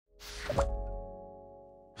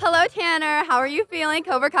Hello, Tanner. How are you feeling?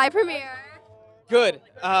 Cobra Kai premiere. Good.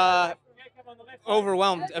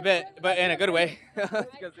 Overwhelmed a bit, but in a good way. Because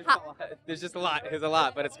there's just a lot. There's a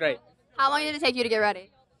lot, but it's great. How long did it take you to get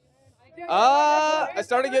ready? I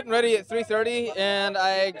started getting ready at 3:30, and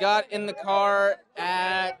I got in the car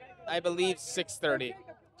at, I believe, 6:30.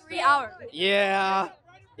 3 hours. Yeah.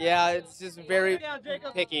 Yeah, it's just very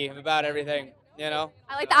picky about everything, you know?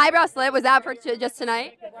 I like the eyebrow slit. Was that for just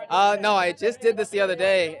tonight? No, I just did this the other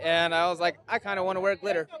day, and I was like, I kind of want to wear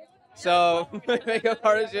glitter. So makeup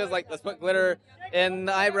artist, she was like, let's put glitter in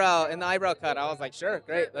the eyebrow cut. I was like, sure,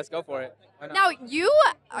 great, let's go for it. Why not?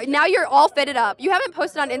 Now you're all fitted up. You haven't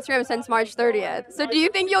posted on Instagram since March 30th. So do you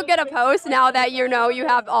think you'll get a post now that you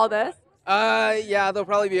have all this? Yeah, there'll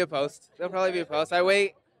probably be a post.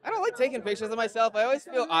 I don't like taking pictures of myself. I always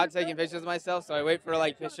feel odd taking pictures of myself, so I wait for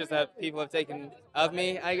like pictures that people have taken of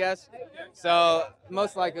me, I guess. So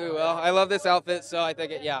most likely we will. I love this outfit, so I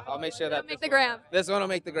think I'll make sure that Make the gram. this one will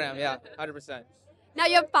make the gram. Yeah, 100%. Now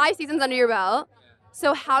you have 5 seasons under your belt.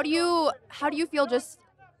 So how do you feel just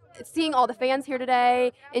seeing all the fans here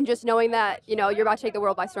today and just knowing that you're about to take the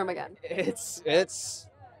world by storm again? It's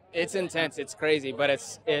intense. It's crazy, but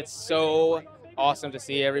it's so awesome to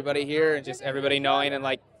see everybody here and just everybody knowing and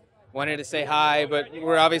like wanted to say hi, but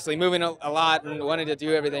we're obviously moving a lot and wanted to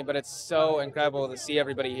do everything, but it's so incredible to see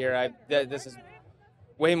everybody here. This is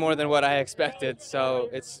way more than what I expected, so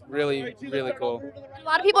it's really, really cool. A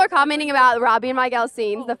lot of people are commenting about Robby and Miguel's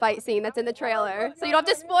scenes, the fight scene that's in the trailer. So you don't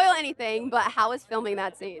have to spoil anything, but how was filming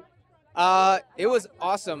that scene? It was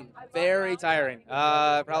awesome. Very tiring.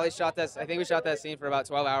 I think we shot that scene for about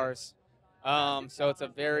 12 hours. So it's a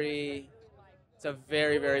very,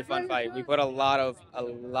 very fun fight. We put a lot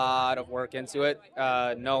of work into it,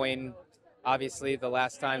 knowing obviously the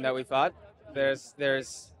last time that we fought.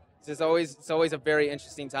 It's always a very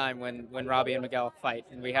interesting time when Robby and Miguel fight,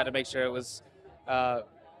 and we had to make sure it was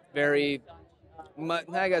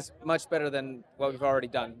much better than what we've already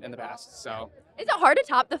done in the past. So is it hard to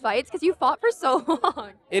top the fights because you fought for so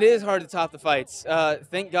long? it is hard to top the fights.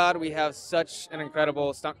 Thank God we have such an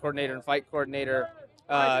incredible stunt coordinator and fight coordinator.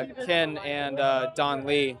 Ken and Don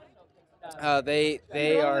Lee,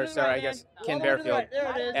 they are, sorry, I guess Ken Bearfield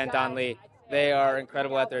and Don Lee, they are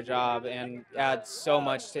incredible at their job and add so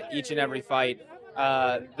much to each and every fight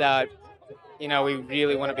that we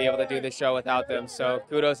really want to be able to do this show without them. So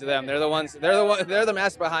kudos to them. They're the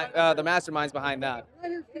masterminds behind that.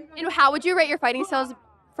 And how would you rate your fighting skills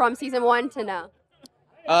from season 1 to now?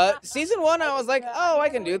 Season 1, I was like, oh, I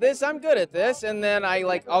can do this. I'm good at this. And then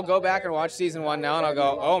I'll go back and watch season 1 now, and I'll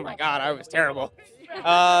go, oh my God, I was terrible.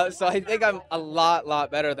 So I think I'm a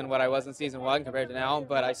lot better than what I was in season 1 compared to now.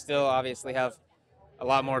 But I still obviously have a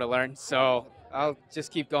lot more to learn. So I'll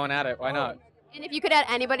just keep going at it. Why not? And if you could add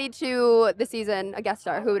anybody to the season, a guest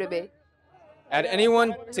star, who would it be? Add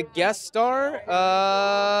anyone to guest star?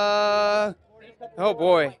 Oh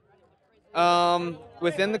boy.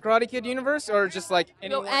 Within the Karate Kid universe, or just like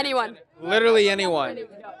anyone? No, anyone. Literally anyone.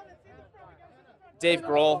 Dave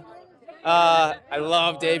Grohl. I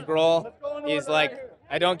love Dave Grohl. He's like,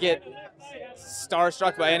 I don't get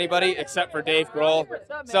starstruck by anybody except for Dave Grohl.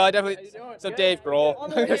 So Dave Grohl.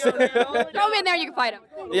 Throw him in there, you can fight him.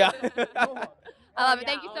 Yeah. I love it.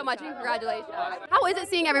 Thank you so much, and congratulations. How is it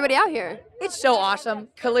seeing everybody out here? It's so awesome.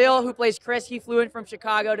 Khalil, who plays Chris, he flew in from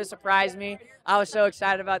Chicago to surprise me. I was so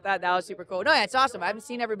excited about that. That was super cool. No, yeah, it's awesome. I haven't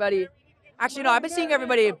seen everybody. Actually, no, I've been seeing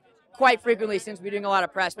everybody quite frequently since we're doing a lot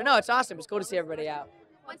of press. But no, it's awesome. It's cool to see everybody out.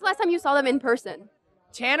 When's the last time you saw them in person?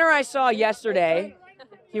 Tanner, I saw yesterday.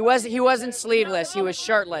 He wasn't sleeveless. He was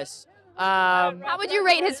shirtless. How would you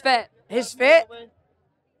rate his fit? His fit?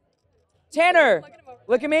 Tanner,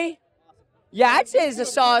 look at me. Yeah, I'd say it's a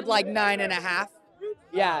solid like 9.5.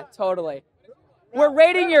 Yeah, totally. We're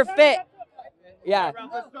rating your fit. Yeah.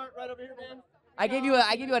 I give you a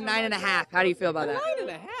 9.5. How do you feel about that?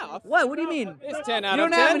 9.5? What? What do you mean? It's 10 out You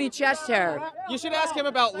of 10. don't have any chest hair. You should ask him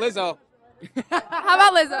about Lizzo. How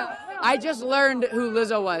about Lizzo? I just learned who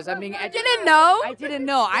Lizzo was. I mean, You didn't know? I didn't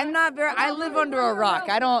know. I live under a rock.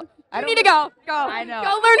 I don't. You need to go. Go. I know. Go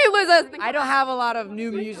learn who Lizzo is. I don't have a lot of new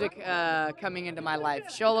music coming into my life.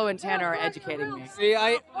 Sholo and Tanner are educating me. See,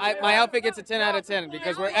 my outfit gets a 10 out of 10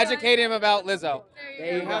 because we're educating him about Lizzo.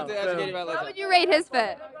 There you have go. to educate him about Lizzo. How would you rate his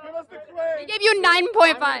fit? He gave you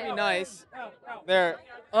 9.5. Nice. There.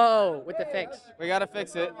 Oh, with the fix. We got to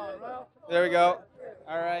fix it. There we go.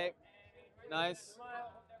 All right. Nice.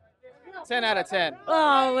 10 out of 10.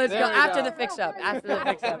 Oh, let's There go. we After go. the fix up. After the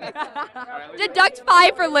fix up. Deduct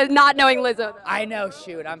 5 for not knowing Lizzo. Though. I know,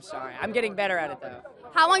 shoot. I'm sorry. I'm getting better at it, though.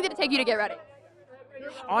 How long did it take you to get ready?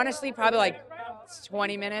 Honestly, probably like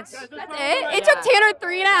 20 minutes. That's it? It took Tanner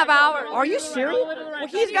 3.5 hours. Are you serious? Well,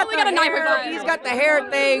 he's got only the got a hair. 9.5. He's got the hair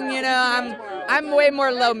thing. You know, I'm way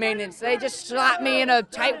more low maintenance. They just slap me in a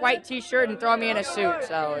tight white T-shirt and throw me in a suit.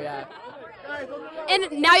 So yeah.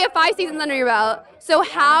 And now you have 5 seasons under your belt. So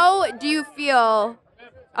how do you feel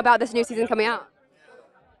about this new season coming out?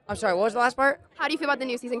 I'm sorry. What was the last part? How do you feel about the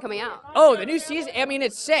new season coming out? Oh, the new season. I mean,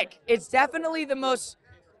 it's sick. It's definitely the most,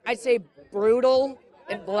 I'd say, brutal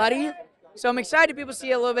and bloody. So I'm excited people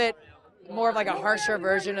see a little bit more of like a harsher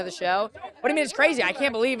version of the show. But I mean, it's crazy. I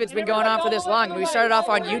can't believe it's been going on for this long. We started off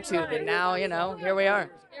on YouTube, and now, you know, here we are.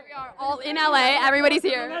 Here we are, all in LA. Everybody's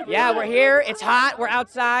here. Yeah, we're here. It's hot. We're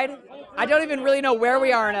outside. I don't even really know where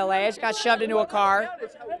we are in LA. I just got shoved into a car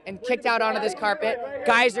and kicked out onto this carpet.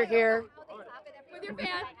 Guys are here. With your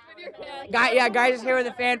fan. Guys is here with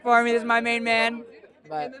a fan for me. This is my main man.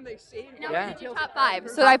 But Yeah. Top 5.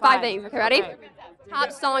 So I have 5 things. Okay, ready?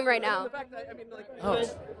 Top song right now. oh.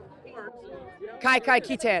 Kai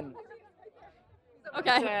Kitan.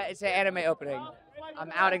 Okay. It's an anime opening.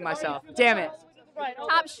 I'm outing myself. Damn it.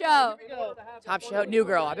 Top show. Top show, New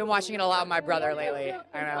Girl. I've been watching it a lot with my brother lately.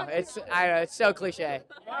 I know it's so cliche.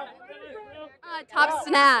 Top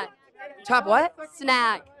snack. Top what?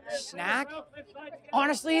 Snack. Snack?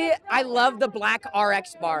 Honestly, I love the black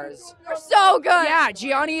RX bars. They're so good. Yeah,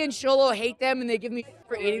 Gianni and Sholo hate them and they give me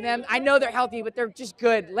for eating them. I know they're healthy, but they're just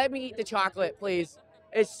good. Let me eat the chocolate, please.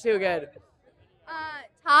 It's too good.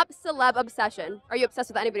 Top celeb obsession. Are you obsessed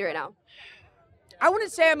with anybody right now? I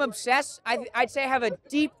wouldn't say I'm obsessed. I'd say I have a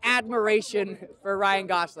deep admiration for Ryan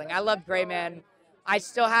Gosling. I love Gray Man. I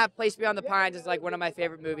still have Place Beyond the Pines as like one of my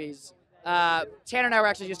favorite movies. Tanner and I were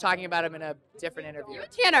actually just talking about him in a different interview. You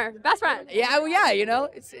and Tanner, best friend. Yeah, well, yeah, you know,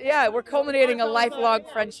 we're culminating a lifelong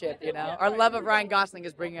friendship. You know, our love of Ryan Gosling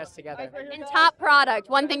is bringing us together. And top product.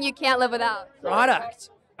 One thing you can't live without.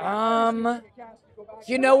 Product.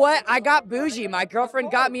 You know what? I got bougie. My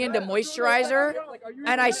girlfriend got me into moisturizer,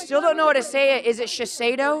 and I still don't know how to say it. Is it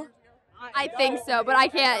Shiseido? I think so, but I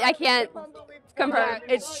can't confirm.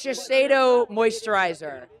 It's Shiseido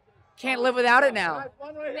moisturizer. Can't live without it now.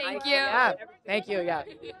 Thank you. Yeah. Thank you. Yeah.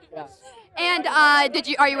 And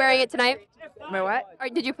are you wearing it tonight? My what? Or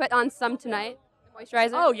did you put on some tonight?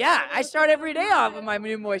 Moisturizer? Oh yeah, I start every day off with my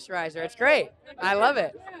new moisturizer. It's great. I love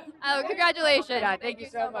it. Oh, congratulations. Yeah, thank you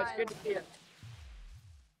so much. Good to see you.